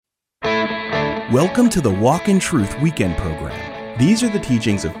Welcome to the Walk in Truth Weekend Program. These are the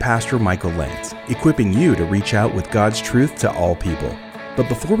teachings of Pastor Michael Lentz, equipping you to reach out with God's truth to all people. But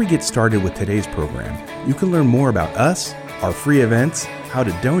before we get started with today's program, you can learn more about us, our free events, how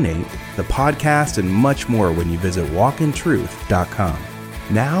to donate, the podcast, and much more when you visit walkintruth.com.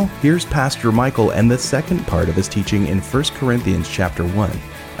 Now, here's Pastor Michael and the second part of his teaching in 1 Corinthians chapter 1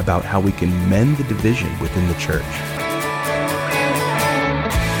 about how we can mend the division within the church.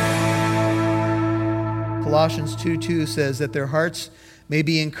 Colossians 2:2 says that their hearts may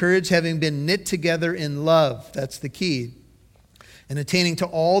be encouraged, having been knit together in love. That's the key. And attaining to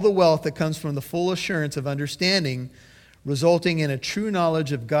all the wealth that comes from the full assurance of understanding, resulting in a true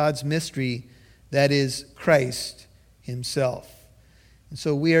knowledge of God's mystery, that is Christ himself. And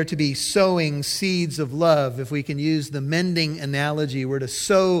so we are to be sowing seeds of love. If we can use the mending analogy, we're to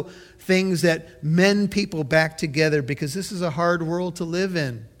sow things that mend people back together, because this is a hard world to live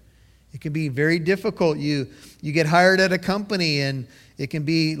in. It can be very difficult. You get hired at a company and it can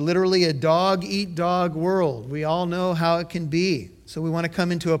be literally a dog-eat-dog world. We all know how it can be. So we want to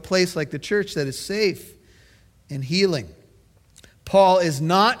come into a place like the church that is safe and healing. Paul is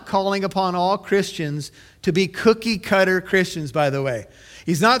not calling upon all Christians to be cookie-cutter Christians, by the way.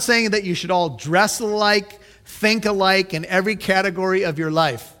 He's not saying that you should all dress alike, think alike in every category of your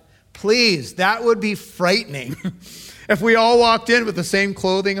life. Please, that would be frightening. If we all walked in with the same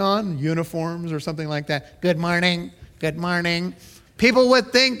clothing on, uniforms or something like that, good morning, people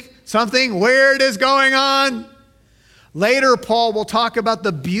would think something weird is going on. Later, Paul will talk about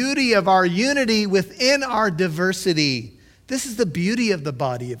the beauty of our unity within our diversity. This is the beauty of the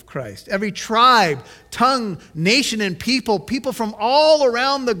body of Christ. Every tribe, tongue, nation, and people from all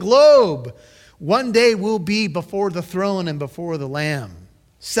around the globe, one day will be before the throne and before the Lamb,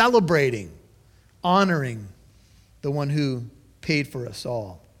 celebrating, honoring the one who paid for us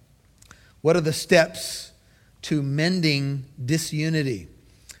all. What are the steps to mending disunity?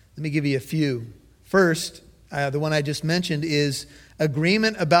 Let me give you a few. First, the one I just mentioned is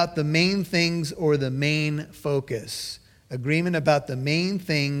agreement about the main things or the main focus. Agreement about the main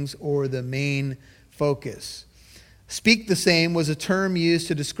things or the main focus. Speak the same was a term used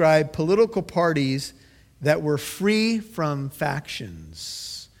to describe political parties that were free from factions.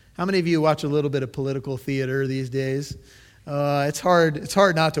 How many of you watch a little bit of political theater these days? It's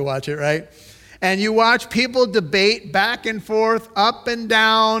hard not to watch it, right? And you watch people debate back and forth, up and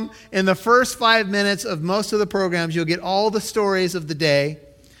down. In the first 5 minutes of most of the programs, you'll get all the stories of the day.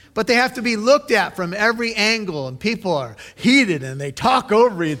 But they have to be looked at from every angle, and people are heated, and they talk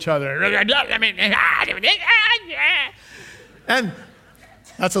over each other. And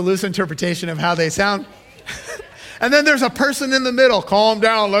that's a loose interpretation of how they sound. And then there's a person in the middle. Calm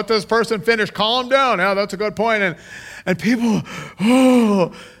down. Let this person finish. Calm down. Yeah, that's a good point. And people,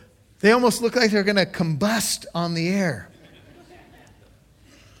 they almost look like they're going to combust on the air.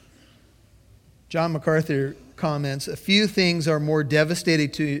 John MacArthur comments, a few things are more devastating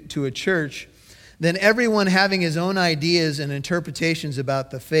to a church than everyone having his own ideas and interpretations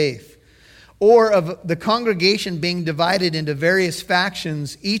about the faith, or of the congregation being divided into various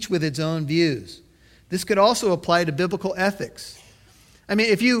factions, each with its own views. This could also apply to biblical ethics. I mean,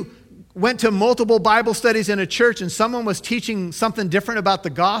 if you went to multiple Bible studies in a church and someone was teaching something different about the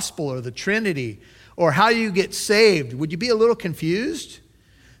gospel or the Trinity or how you get saved, would you be a little confused?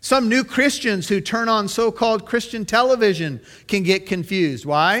 Some new Christians who turn on so-called Christian television can get confused.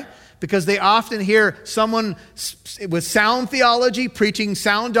 Why? Because they often hear someone with sound theology preaching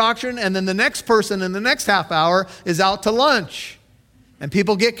sound doctrine, and then the next person in the next half hour is out to lunch. And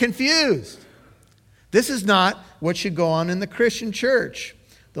people get confused. This is not what should go on in the Christian church.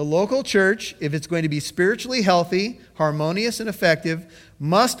 The local church, if it's going to be spiritually healthy, harmonious, and effective,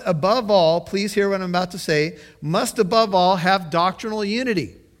 must above all, please hear what I'm about to say, must above all have doctrinal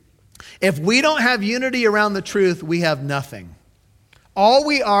unity. If we don't have unity around the truth, we have nothing. All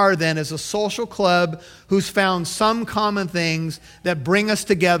we are then is a social club who's found some common things that bring us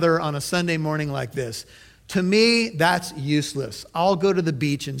together on a Sunday morning like this. To me, that's useless. I'll go to the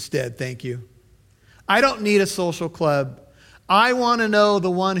beach instead, thank you. I don't need a social club. I want to know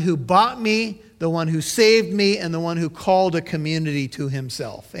the one who bought me, the one who saved me, and the one who called a community to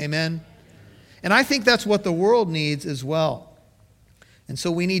himself. Amen? And I think that's what the world needs as well. And so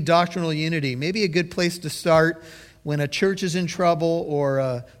we need doctrinal unity. Maybe a good place to start when a church is in trouble or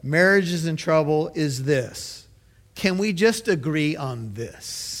a marriage is in trouble is this. Can we just agree on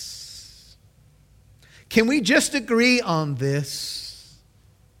this? Can we just agree on this?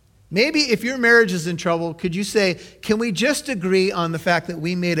 Maybe if your marriage is in trouble, could you say, can we just agree on the fact that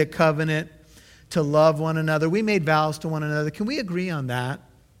we made a covenant to love one another? We made vows to one another. Can we agree on that?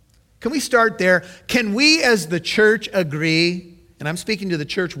 Can we start there? Can we as the church agree, and I'm speaking to the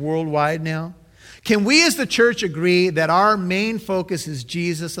church worldwide now, can we as the church agree that our main focus is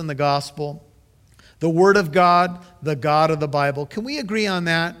Jesus and the gospel, the Word of God, the God of the Bible? Can we agree on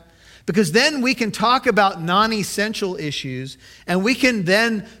that? Because then we can talk about non-essential issues and we can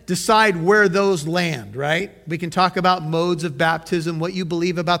then decide where those land, right? We can talk about modes of baptism, what you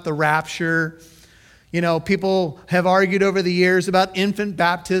believe about the rapture. You know, people have argued over the years about infant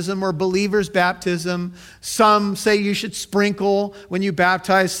baptism or believer's baptism. Some say you should sprinkle when you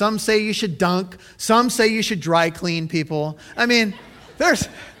baptize. Some say you should dunk. Some say you should dry clean people. I mean, there's...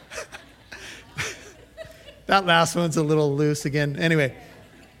 That last one's a little loose again. Anyway.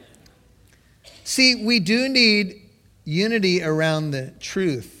 See, we do need unity around the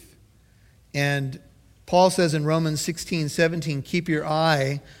truth. And Paul says in Romans 16:17, keep your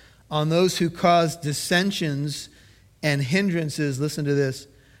eye on those who cause dissensions and hindrances, listen to this,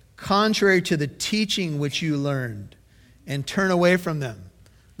 contrary to the teaching which you learned, and turn away from them.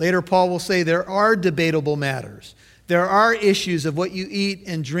 Later, Paul will say there are debatable matters. There are issues of what you eat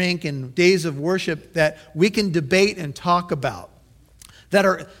and drink and days of worship that we can debate and talk about that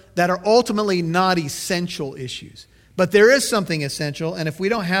are ultimately not essential issues. But there is something essential, and if we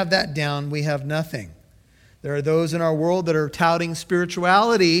don't have that down, we have nothing. There are those in our world that are touting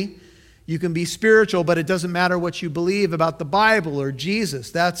spirituality. You can be spiritual, but it doesn't matter what you believe about the Bible or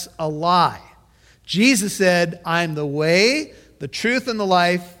Jesus. That's a lie. Jesus said, I'm the way, the truth, and the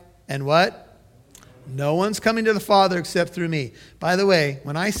life, and what? No one's coming to the Father except through me. By the way,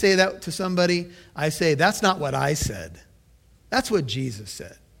 when I say that to somebody, I say, that's not what I said. That's what Jesus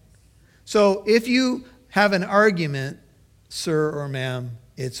said. So if you have an argument, sir or ma'am,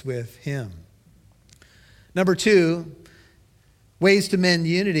 it's with him. Number 2, ways to mend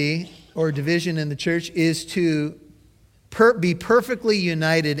unity or division in the church is to be perfectly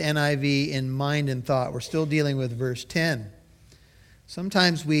united, NIV, in mind and thought. We're still dealing with verse 10.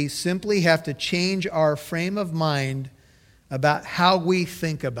 Sometimes we simply have to change our frame of mind about how we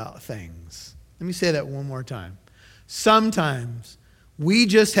think about things. Let me say that one more time. Sometimes we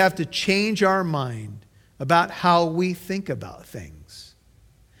just have to change our mind about how we think about things.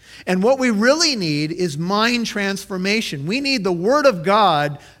 And what we really need is mind transformation. We need the Word of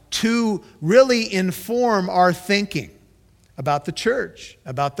God to really inform our thinking about the church,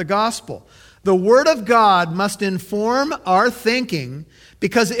 about the gospel. The Word of God must inform our thinking,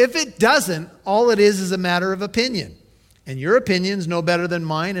 because if it doesn't, all it is a matter of opinion. And your opinion's no better than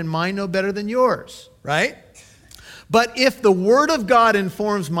mine, and mine no better than yours, right? But if the Word of God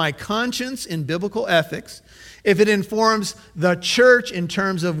informs my conscience in biblical ethics, if it informs the church in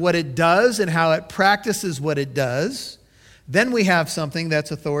terms of what it does and how it practices what it does, then we have something that's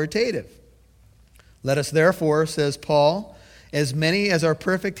authoritative. Let us therefore, says Paul, as many as are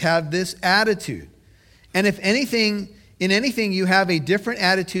perfect have this attitude. And if in anything you have a different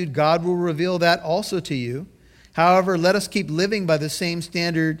attitude, God will reveal that also to you. However, let us keep living by the same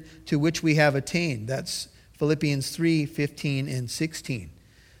standard to which we have attained. That's Philippians 3:15 and 16.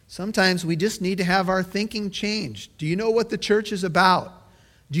 Sometimes we just need to have our thinking changed. Do you know what the church is about?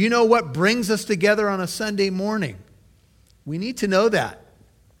 Do you know what brings us together on a Sunday morning? We need to know that.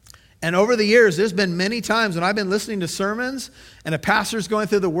 And over the years, there's been many times when I've been listening to sermons and a pastor's going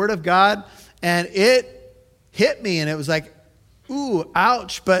through the Word of God, and it hit me, and it was like, ooh,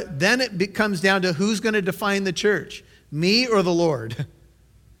 ouch. But then it comes down to who's going to define the church, me or the Lord?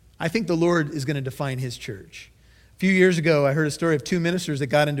 I think the Lord is going to define his church. A few years ago, I heard a story of 2 ministers that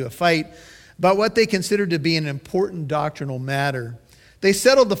got into a fight about what they considered to be an important doctrinal matter. They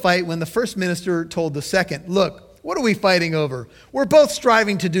settled the fight when the first minister told the second, look, what are we fighting over? We're both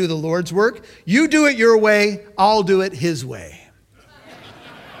striving to do the Lord's work. You do it your way, I'll do it his way.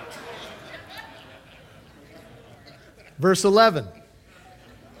 Verse 11.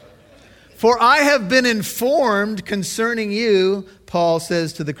 For I have been informed concerning you, Paul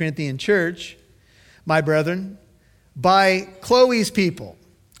says to the Corinthian church, my brethren, by Chloe's people.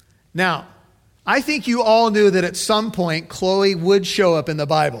 Now, I think you all knew that at some point Chloe would show up in the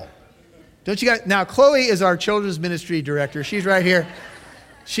Bible. Don't you guys? Now, Chloe is our children's ministry director. She's right here.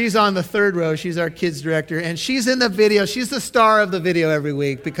 She's on the third row. She's our kids director. And she's in the video. She's the star of the video every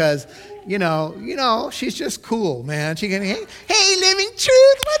week because, you know, she's just cool, man. She can, hey, living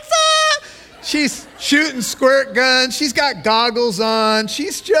truth, what's up? She's shooting squirt guns. She's got goggles on. She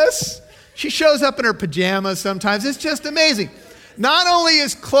shows up in her pajamas sometimes. It's just amazing. Not only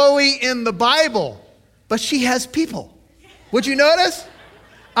is Chloe in the Bible, but she has people. Would you notice?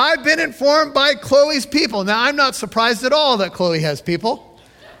 I've been informed by Chloe's people. Now, I'm not surprised at all that Chloe has people.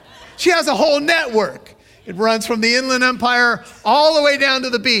 She has a whole network. It runs from the Inland Empire all the way down to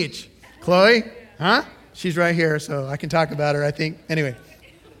the beach. Chloe? Huh? She's right here, so I can talk about her, I think. Anyway.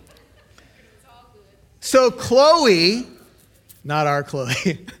 So Chloe, not our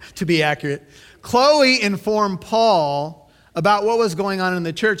Chloe, to be accurate, Chloe informed Paul about what was going on in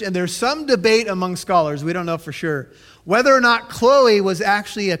the church. And there's some debate among scholars, we don't know for sure, whether or not Chloe was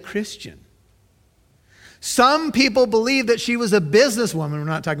actually a Christian. Some people believe that she was a businesswoman, we're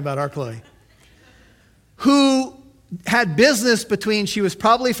not talking about our Chloe, who had business she was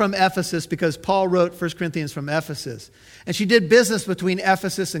probably from Ephesus because Paul wrote 1 Corinthians from Ephesus. And she did business between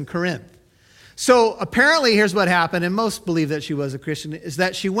Ephesus and Corinth. So apparently, here's what happened, and most believe that she was a Christian, is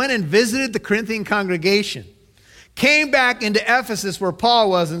that she went and visited the Corinthian congregation, came back into Ephesus where Paul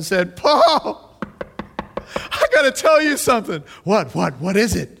was and said, Paul, I got to tell you something. What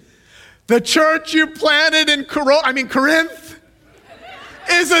is it? The church you planted in Corinth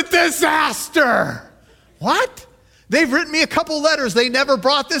is a disaster. What? They've written me a couple letters. They never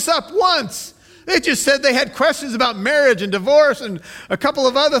brought this up once. They just said they had questions about marriage and divorce and a couple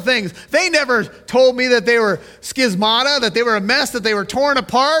of other things. They never told me that they were schismata, that they were a mess, that they were torn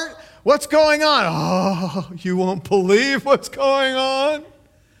apart. What's going on? Oh, you won't believe what's going on.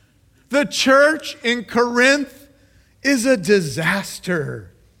 The church in Corinth is a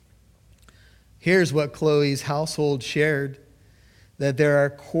disaster. Here's what Chloe's household shared, that there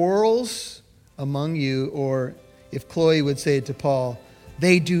are quarrels among you, or if Chloe would say it to Paul,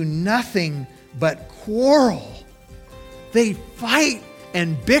 they do nothing but quarrel. They fight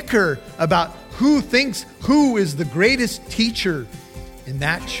and bicker about who thinks who is the greatest teacher in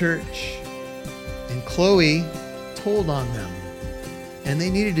that church. And Chloe told on them, and they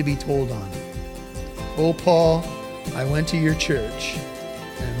needed to be told on. Oh, Paul, I went to your church,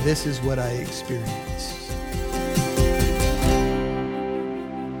 and this is what I experienced.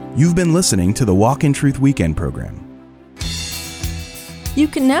 You've been listening to the Walk in Truth Weekend program. You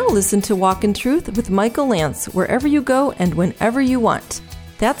can now listen to Walk in Truth with Michael Lance wherever you go and whenever you want.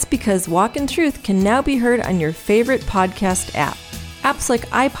 That's because Walk in Truth can now be heard on your favorite podcast app. Apps like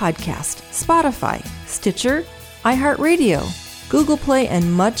iPodcast, Spotify, Stitcher, iHeartRadio, Google Play,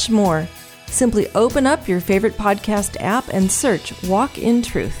 and much more. Simply open up your favorite podcast app and search Walk in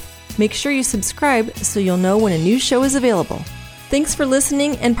Truth. Make sure you subscribe so you'll know when a new show is available. Thanks for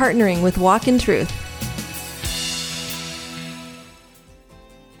listening and partnering with Walk in Truth.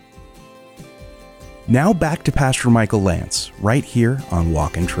 Now back to Pastor Michael Lance, right here on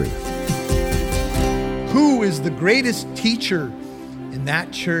Walk in Truth. Who is the greatest teacher in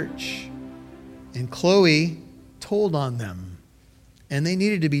that church? And Chloe told on them, and they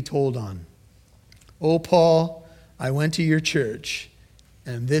needed to be told on. Oh, Paul, I went to your church,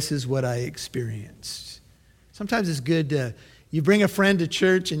 and this is what I experienced. Sometimes it's good to, you bring a friend to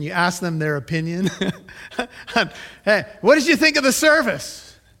church and you ask them their opinion. Hey, what did you think of the service?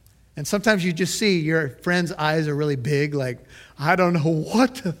 And sometimes you just see your friend's eyes are really big, like, I don't know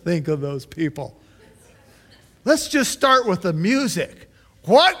what to think of those people. Let's just start with the music.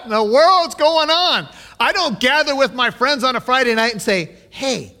 What in the world's going on? I don't gather with my friends on a Friday night and say,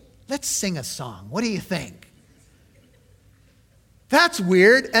 hey, let's sing a song. What do you think? That's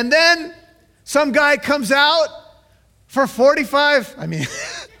weird. And then some guy comes out for 55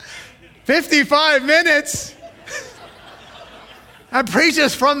 minutes and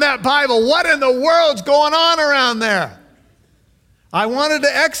preaches from that Bible. What in the world's going on around there? I wanted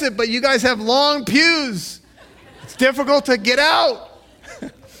to exit, but you guys have long pews. It's difficult to get out.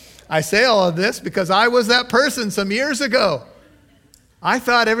 I say all of this because I was that person some years ago. I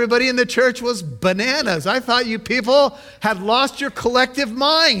thought everybody in the church was bananas. I thought you people had lost your collective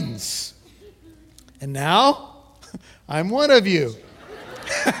minds. And now, I'm one of you.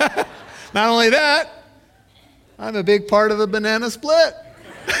 Not only that, I'm a big part of the banana split.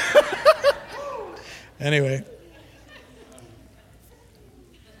 Anyway.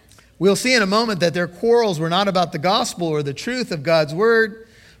 We'll see in a moment that their quarrels were not about the gospel or the truth of God's word,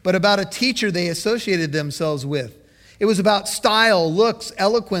 but about a teacher they associated themselves with. It was about style, looks,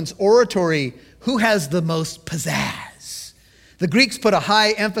 eloquence, oratory. Who has the most pizzazz? The Greeks put a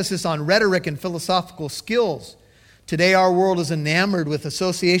high emphasis on rhetoric and philosophical skills. Today, our world is enamored with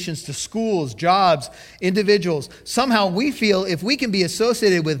associations to schools, jobs, individuals. Somehow we feel if we can be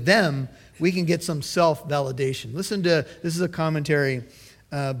associated with them, we can get some self-validation. Listen to, this is a commentary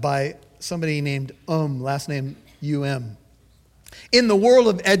by somebody named last name U.M. In the world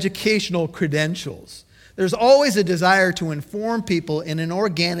of educational credentials, there's always a desire to inform people in an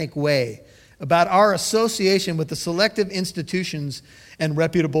organic way about our association with the selective institutions and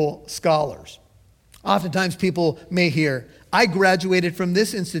reputable scholars. Oftentimes people may hear, I graduated from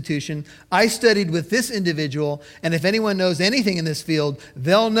this institution, I studied with this individual, and if anyone knows anything in this field,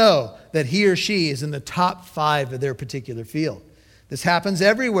 they'll know that he or she is in the top 5 of their particular field. This happens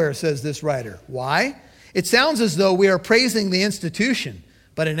everywhere, says this writer. Why? It sounds as though we are praising the institution,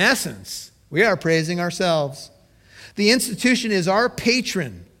 but in essence, we are praising ourselves. The institution is our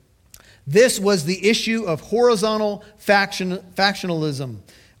patron. This was the issue of horizontal factionalism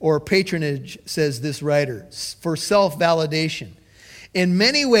or patronage, says this writer, for self-validation. In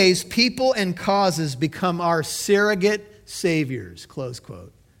many ways, people and causes become our surrogate saviors, close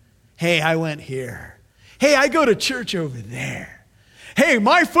quote. Hey, I went here. Hey, I go to church over there. Hey,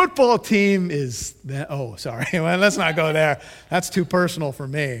 my football team is that. Oh, sorry. Well, let's not go there. That's too personal for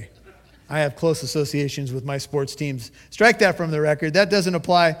me. I have close associations with my sports teams. Strike that from the record. That doesn't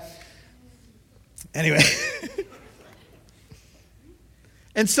apply. Anyway.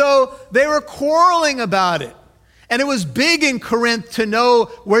 And so they were quarreling about it. And it was big in Corinth to know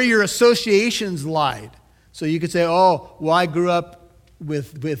where your associations lied. So you could say, oh, well, I grew up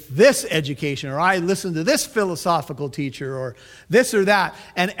with this education, or I listened to this philosophical teacher, or this or that.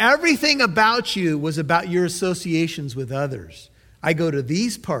 And everything about you was about your associations with others. I go to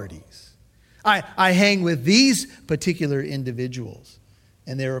these parties. I hang with these particular individuals.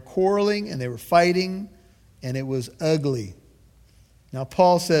 And they were quarreling and they were fighting, and it was ugly. Now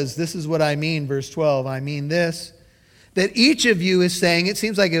Paul says, this is what I mean, verse 12. I mean this, that each of you is saying, it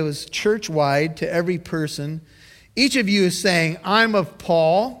seems like it was church-wide to every person, each of you is saying, I'm of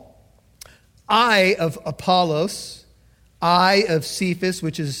Paul, I of Apollos, I of Cephas,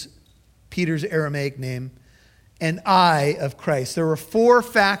 which is Peter's Aramaic name, and I of Christ. There were 4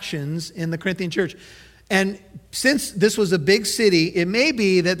 factions in the Corinthian church. And since this was a big city, it may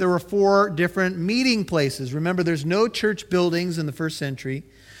be that there were 4 different meeting places. Remember, there's no church buildings in the first century.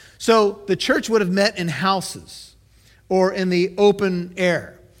 So the church would have met in houses or in the open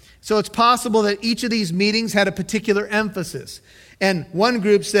air. So it's possible that each of these meetings had a particular emphasis. And one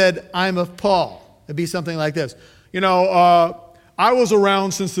group said, I'm of Paul. It'd be something like this. I was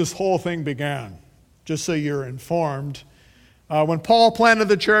around since this whole thing began, just so you're informed. When Paul planted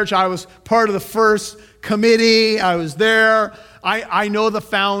the church, I was part of the first committee. I was there. I know the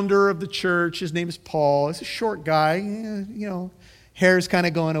founder of the church. His name is Paul. He's a short guy. Hair's kind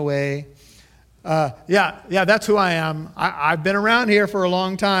of going away. Yeah, that's who I am. I've been around here for a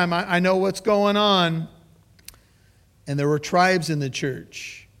long time. I know what's going on. And there were tribes in the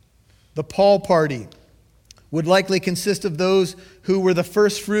church. The Paul party would likely consist of those who were the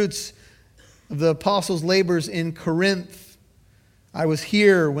first fruits of the apostles' labors in Corinth. I was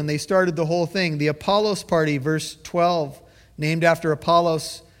here when they started the whole thing. The Apollos party, verse 12, named after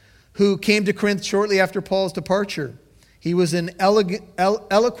Apollos, who came to Corinth shortly after Paul's departure. He was an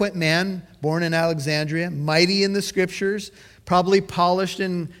eloquent man, born in Alexandria, mighty in the scriptures, probably polished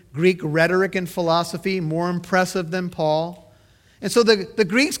in Greek rhetoric and philosophy, more impressive than Paul. And so the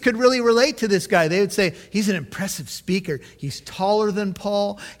Greeks could really relate to this guy. They would say, he's an impressive speaker. He's taller than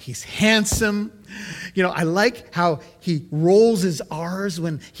Paul. He's handsome. I like how he rolls his R's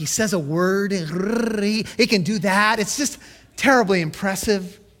when he says a word. He can do that. It's just terribly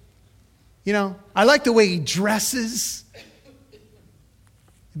impressive. I like the way he dresses.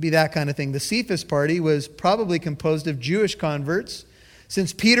 It'd be that kind of thing. The Cephas party was probably composed of Jewish converts.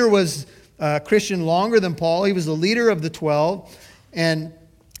 Since Peter was a Christian longer than Paul, he was the leader of the 12, and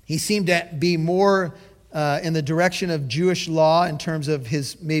he seemed to be more in the direction of Jewish law in terms of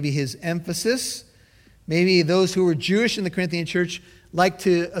his emphasis. Maybe those who were Jewish in the Corinthian church liked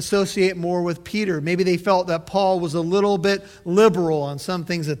to associate more with Peter. Maybe they felt that Paul was a little bit liberal on some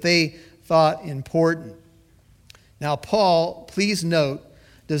things that they thought important. Now, Paul, please note,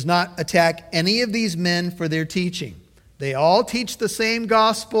 does not attack any of these men for their teaching. They all teach the same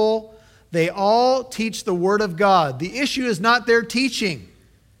gospel. They all teach the Word of God. The issue is not their teaching.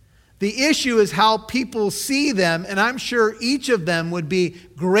 The issue is how people see them, and I'm sure each of them would be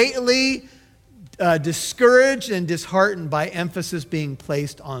greatly discouraged and disheartened by emphasis being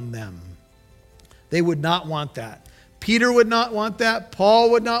placed on them. They would not want that. Peter would not want that.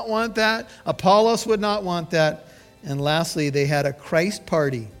 Paul would not want that. Apollos would not want that. And lastly, they had a Christ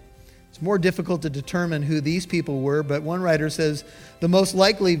party. It's more difficult to determine who these people were, but one writer says the most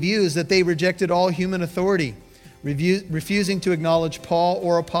likely view is that they rejected all human authority, refusing to acknowledge Paul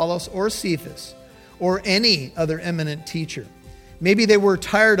or Apollos or Cephas or any other eminent teacher. Maybe they were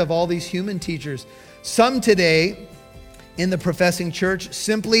tired of all these human teachers. Some today in the professing church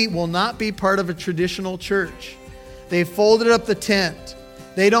simply will not be part of a traditional church. They folded up the tent.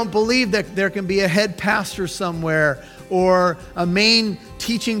 They don't believe that there can be a head pastor somewhere or a main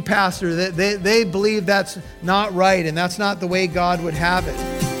teaching pastor. They believe that's not right and that's not the way God would have it.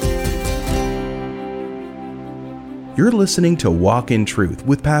 You're listening to Walk in Truth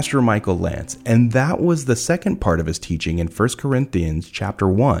with Pastor Michael Lance, and that was the second part of his teaching in 1 Corinthians chapter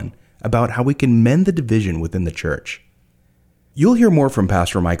 1 about how we can mend the division within the church. You'll hear more from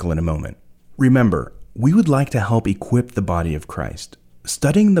Pastor Michael in a moment. Remember, we would like to help equip the body of Christ.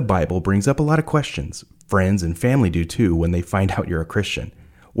 Studying the Bible brings up a lot of questions. Friends and family do too when they find out you're a Christian.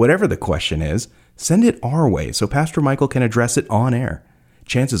 Whatever the question is, send it our way so Pastor Michael can address it on air.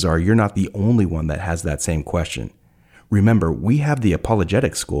 Chances are you're not the only one that has that same question. Remember, we have the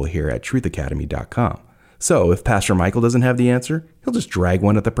Apologetics School here at truthacademy.com. So if Pastor Michael doesn't have the answer, he'll just drag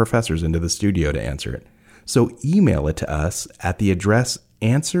one of the professors into the studio to answer it. So email it to us at the address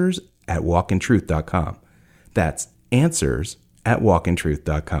answers@walkintruth.com. That's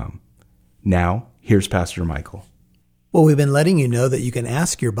answers@walkintruth.com. Now, here's Pastor Michael. Well, we've been letting you know that you can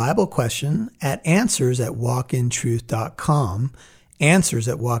ask your Bible question at answers@walkintruth.com.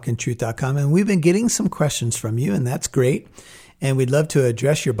 answers@walkintruth.com. And we've been getting some questions from you, and that's great. And we'd love to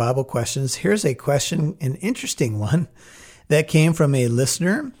address your Bible questions. Here's a question, an interesting one, that came from a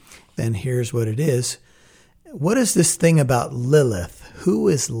listener. And here's what it is. What is this thing about Lilith? Who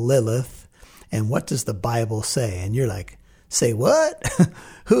is Lilith? And what does the Bible say? And you're like, say what?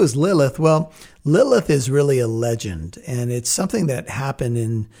 Who is Lilith? Well, Lilith is really a legend. And it's something that happened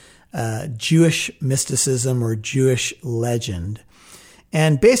in Jewish mysticism or Jewish legend.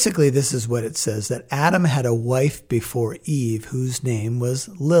 And basically, this is what it says, that Adam had a wife before Eve whose name was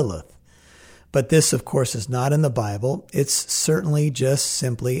Lilith. But this, of course, is not in the Bible. It's certainly just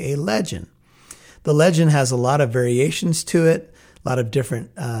simply a legend. The legend has a lot of variations to it, a lot of different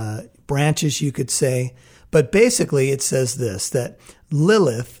branches, you could say. But basically, it says this, that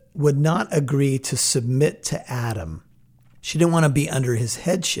Lilith would not agree to submit to Adam. She didn't want to be under his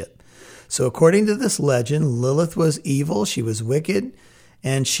headship. So according to this legend, Lilith was evil, she was wicked,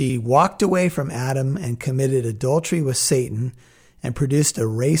 and she walked away from Adam and committed adultery with Satan and produced a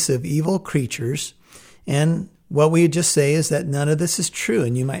race of evil creatures. And what we just say is that none of this is true.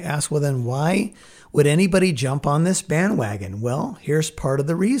 And you might ask, well, then why would anybody jump on this bandwagon? Well, here's part of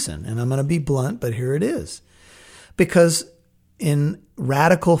the reason. And I'm going to be blunt, but here it is. Because in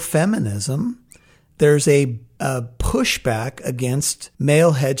radical feminism, there's a pushback against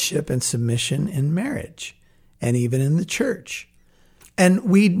male headship and submission in marriage and even in the church. And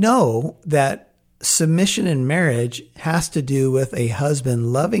we know that submission in marriage has to do with a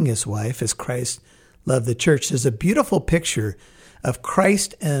husband loving his wife as Christ loved the church. There's a beautiful picture of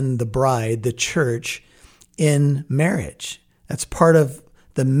Christ and the bride, the church, in marriage. That's part of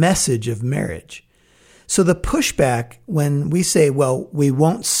the message of marriage. So the pushback when we say, well, we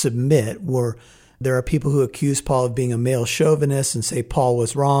won't submit, or there are people who accuse Paul of being a male chauvinist and say Paul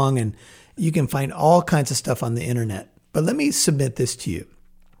was wrong, and you can find all kinds of stuff on the internet. But let me submit this to you.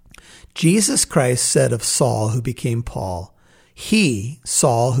 Jesus Christ said of Saul, who became Paul, he,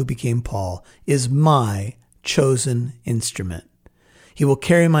 Saul, who became Paul, is my chosen instrument. He will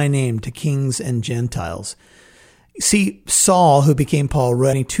carry my name to kings and Gentiles. See, Saul, who became Paul,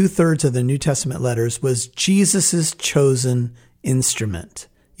 writing 2/3 of the New Testament letters, was Jesus's chosen instrument.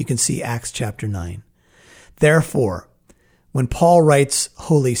 You can see Acts chapter 9. Therefore, when Paul writes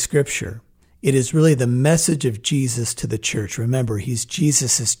Holy Scripture, it is really the message of Jesus to the church. Remember, he's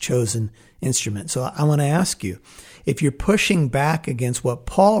Jesus's chosen instrument. So I want to ask you, if you're pushing back against what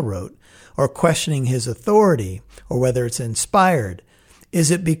Paul wrote or questioning his authority or whether it's inspired, is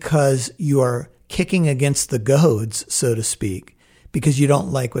it because you are kicking against the goads, so to speak, because you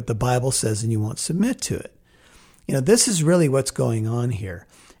don't like what the Bible says and you won't submit to it? You know, this is really what's going on here.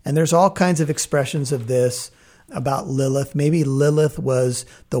 And there's all kinds of expressions of this about Lilith. Maybe Lilith was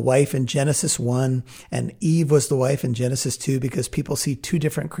the wife in Genesis 1 and Eve was the wife in Genesis 2 because people see two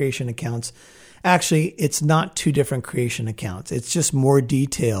different creation accounts. Actually, it's not two different creation accounts. It's just more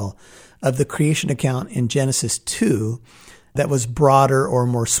detail of the creation account in Genesis 2 that was broader or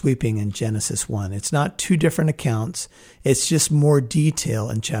more sweeping in Genesis 1. It's not two different accounts. It's just more detail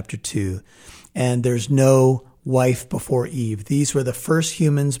in chapter 2. And there's no wife before Eve. These were the first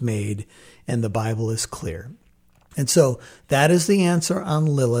humans made, and the Bible is clear. And so that is the answer on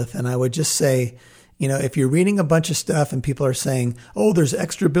Lilith. And I would just say, you know, if you're reading a bunch of stuff and people are saying, oh, there's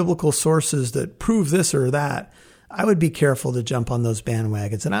extra biblical sources that prove this or that, I would be careful to jump on those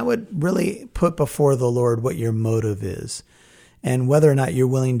bandwagons. And I would really put before the Lord what your motive is and whether or not you're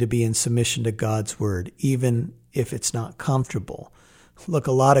willing to be in submission to God's word, even if it's not comfortable. Look,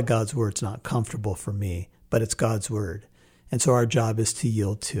 a lot of God's word's not comfortable for me, but it's God's word. And so our job is to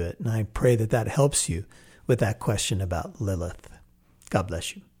yield to it. And I pray that that helps you with that question about Lilith. God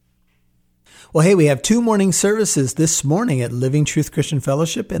bless you. Well, hey, we have 2 morning services this morning at Living Truth Christian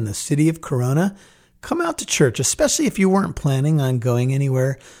Fellowship in the city of Corona. come out to church, especially if you weren't planning on going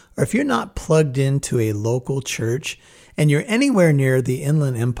anywhere, or if you're not plugged into a local church and you're anywhere near the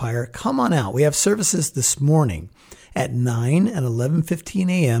Inland Empire, come on out. We have services this morning at 9 and 11:15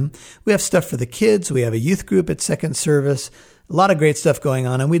 a.m. We have stuff for the kids. We have a youth group at second service. A lot of great stuff going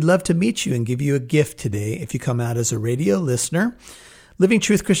on, and we'd love to meet you and give you a gift today if you come out as a radio listener. Living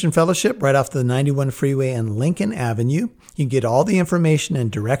Truth Christian Fellowship, right off the 91 freeway and Lincoln Avenue. You can get all the information and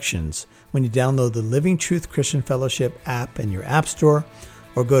directions when you download the Living Truth Christian Fellowship app in your app store,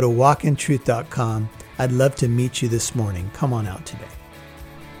 or go to walkintruth.com. I'd love to meet you this morning. Come on out today.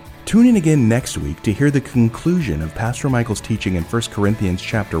 Tune in again next week to hear the conclusion of Pastor Michael's teaching in 1 Corinthians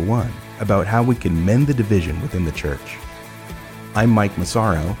chapter 1 about how we can mend the division within the church. I'm Mike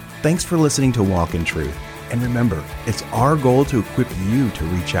Massaro. Thanks for listening to Walk in Truth. And remember, it's our goal to equip you to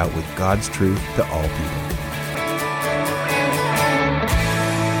reach out with God's truth to all people.